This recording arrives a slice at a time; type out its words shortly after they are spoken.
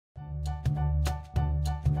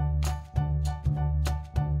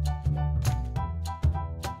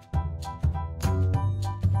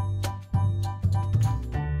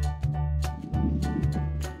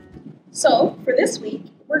So for this week,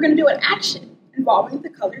 we're going to do an action involving the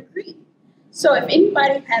color green. So if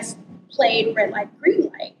anybody has played red light,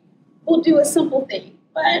 green light, we'll do a simple thing,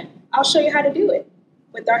 but I'll show you how to do it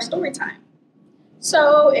with our story time.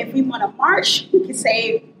 So if we want to march, we can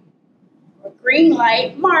say green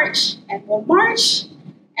light, march, and we'll march.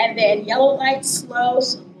 And then yellow light, slow,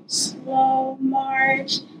 so we'll slow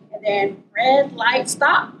march. And then red light,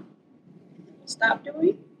 stop. We'll stop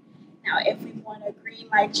doing. Now, if we want a green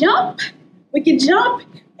light jump, we can jump.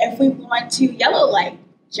 If we want to yellow light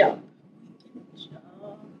jump, we can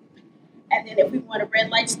jump. And then if we want a red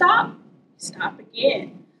light stop, stop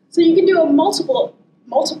again. So you can do multiple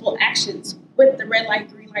actions with the red light,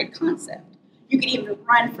 green light concept. You can even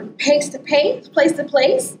run from place to place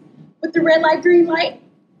with the red light, green light.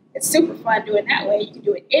 It's super fun doing that way. You can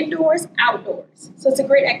do it indoors, outdoors. So it's a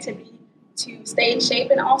great activity to stay in shape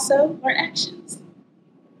and also learn actions.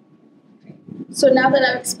 Okay. So now that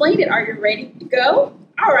I've explained it, are you ready to go?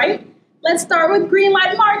 All right, let's start with green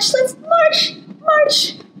light march. Let's march,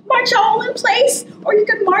 march, march all in place, or you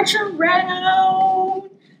can march around.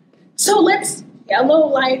 So let's yellow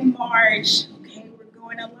light march. Okay, we're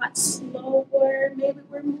going a lot slower. Maybe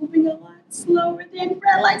we're moving a lot slower than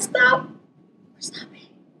red light stop. We're stopping.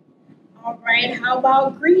 All right, how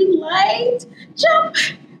about green light? Jump!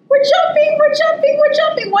 We're jumping, we're jumping, we're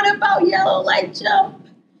jumping. What about yellow light? Jump,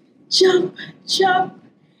 jump, jump.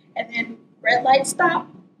 And then red light stop.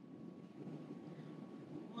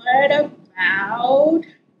 What about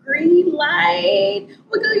green light?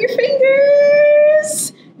 Wiggle your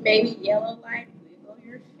fingers. Maybe yellow light, wiggle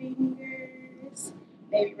your fingers.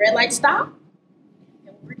 Maybe red light stop.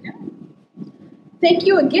 And we're done. Thank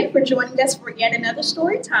you again for joining us for yet another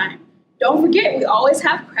story time. Don't forget, we always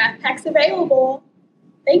have craft packs available.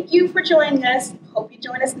 Thank you for joining us. Hope you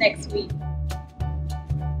join us next week.